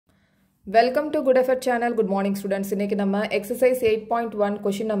Welcome to Good Effort channel. Good morning students. இன்னைக்கு நம்ம exercise 8.1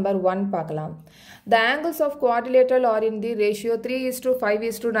 question number 1 பார்க்கலாம். The angles of quadrilateral are in the ratio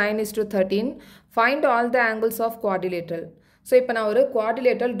 3:5:9:13. Find all the angles of quadrilateral. So இப்போ நான் ஒரு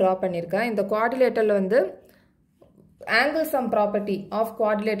quadrilateral draw பண்ணிருக்கேன். இந்த quadrilateral வந்து angle sum property of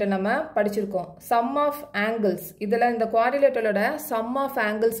quadrilateral நம்ம படிச்சிருக்கோம். Sum of angles. இதல இந்த quadrilateralோட sum of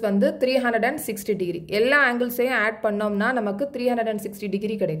angles வந்து 360 degree. எல்லா anglesையும் add பண்ணோம்னா நமக்கு 360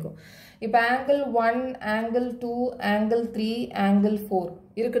 degree கிடைக்கும். இப்போ angle 1, angle 2, angle 3, angle 4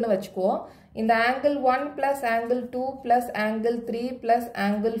 இருக்குன்னு வச்சுக்கோ. இந்த angle 1 plus angle 2 plus angle 3 plus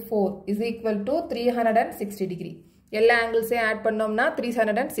angle 4 is equal to 360 degree. எல்லா ஆங்கிள்ஸையும் ஆட் பண்ணோம்னா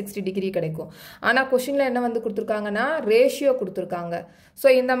 360 டிகிரி கிடைக்கும். ஆனால் கொஷினில் என்ன வந்து கொடுத்துருக்காங்கன்னா ரேஷியோ கொடுத்துருக்காங்க. ஸோ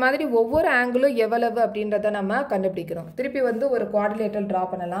இந்த மாதிரி ஒவ்வொரு ஆங்கிளும் எவ்வளவு அப்படின்றத நம்ம கண்டுபிடிக்கிறோம். திருப்பி வந்து ஒரு குவாட்ரிலேட்டரல் ட்ரா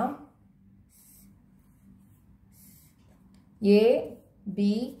பண்ணலாம். ஏ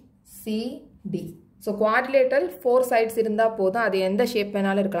B C D. So quadrilateral 4 sides இருந்தால் போதும். அது எந்த ஷேப்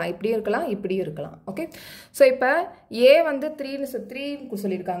வேணாலும் இருக்கலாம். இப்படியும் இருக்கலாம், இப்படியும் இருக்கலாம். ஓகே. ஸோ இப்போ ஏ வந்து 3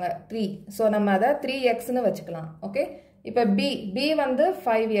 சொல்லியிருக்காங்க 3. ஸோ நம்ம அதை 3xன்னு வச்சுக்கலாம். ஓகே. இப்போ பி வந்து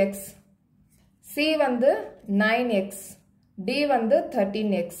 5x, சி வந்து 9x, டி வந்து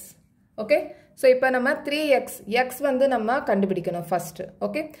 13x. ஓகே. ஸோ இப்போ நம்ம 3x வந்து நம்ம கண்டுபிடிக்கணும் ஃபர்ஸ்ட்.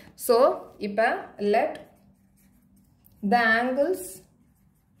 ஓகே. ஸோ இப்போ let the angles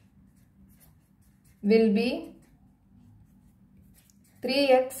will be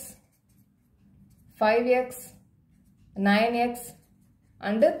 3x, 5x, 9x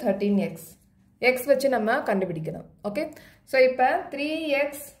and 13x. x வச்சு நம்ம கண்டுபிடிக்கணும். ஓகே. ஸோ இப்போ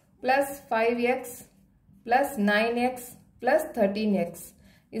 3x plus 5x plus 9x plus 13x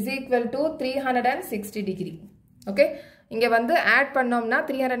is equal to 360 degree. Okay. இங்கே வந்து ஆட் பண்ணோம்னா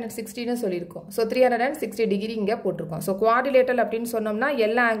 360ன்னு சொல்லியிருக்கோம். ஸோ 360 டிகிரி இங்கே போட்டிருக்கோம். ஸோ குவாட்ரிலேட்டரல் அப்படின்னு சொன்னோம்னா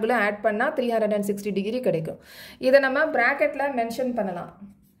எல்லா ஆங்கிளும் ஆட் பண்ணால் 360 டிகிரி கிடைக்கும். இதை நம்ம ப்ராக்கெட்டில் மென்ஷன் பண்ணலாம்.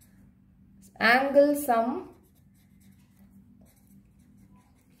 Angle some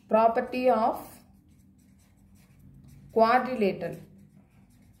property of quadrilateral.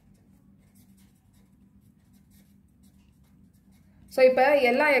 So இப்போ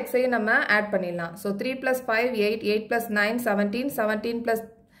எல்லா எக்ஸையும் நம்ம ஆட் பண்ணிடலாம். So 3 plus 5 8, 8 plus 9 17, 17 plus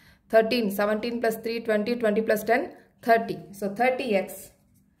 13, 17 plus 3 20, 20 plus 10 30. So 30x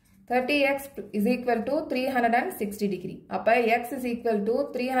is equal to 360 degree. அப்போ x is equal to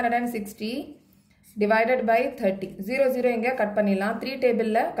 360 divided by 30. 0 0 இங்கே கட் பண்ணிடலாம். 3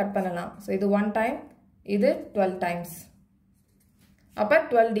 டேபிளில் கட் பண்ணலாம். ஸோ இது 1 time, இது 12 times. அப்போ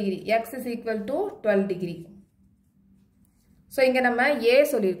 12 degree. x is equal to 12 degree. So இங்கே நம்ம ஏ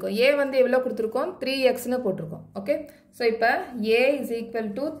சொல்லியிருக்கோம். ஏ வந்து எவ்வளோ கொடுத்துருக்கோம்? 3xன்னு போட்டிருக்கோம். ஓகே. ஸோ இப்போ ஏ is equal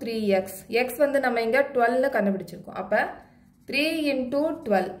to 3x. X வந்து நம்ம இங்கே 12ன்னு கண்டுபிடிச்சிருக்கோம். அப்போ 3 into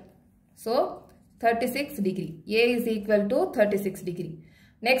 12. So 36 degree. A is equal to 36 degree.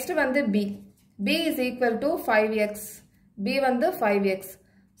 Next வந்து B. B is equal to 5x. B வந்து 5x.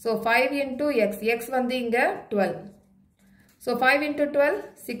 So 5 into x. X வந்து இங்கே 12. So 5 into 12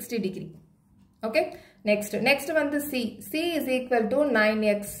 60 degree. Okay. next வந்து c. c is equal to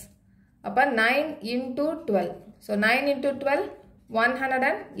 9x. அப்ப 9 into 12. so 9 into 12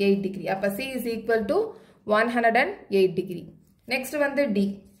 108 degree. அப்ப c is equal to 108 degree. next வந்து d.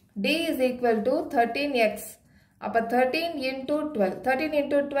 d is equal to 13x. அப்ப 13 into 12. 13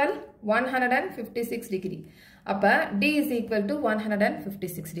 into 12 156 degree. அப்ப d is equal to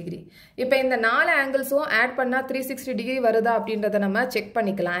 156 degree. இப்ப இந்த 4 ஆங்கிள்ஸும் add பண்ணா 360 degree வருதா அப்படின்றத நம்ம செக்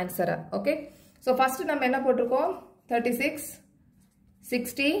பண்ணிக்கலாம் ஆன்சரை. ஓகே. ஸோ ஃபஸ்ட்டு நம்ம என்ன போட்டிருக்கோம்? 36,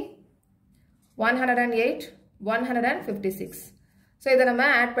 60, 108, 156. ஸோ இதை நம்ம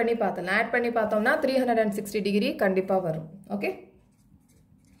ஆட் பண்ணி பார்த்தலாம். ஆட் பண்ணி பார்த்தோம்னா 360 டிகிரி கண்டிப்பாக வரும். Okay.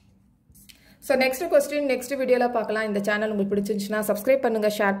 So next question next வீடியோவில் பார்க்கலாம். இந்த சேனல் உங்களுக்கு பிடிச்சிருந்துச்சுன்னா சப்ஸ்கிரைப்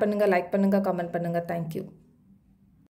பண்ணுங்கள், ஷேர் பண்ணுங்கள், லைக் பண்ணுங்கள், கமெண்ட் பண்ணுங்கள். தேங்க்யூ.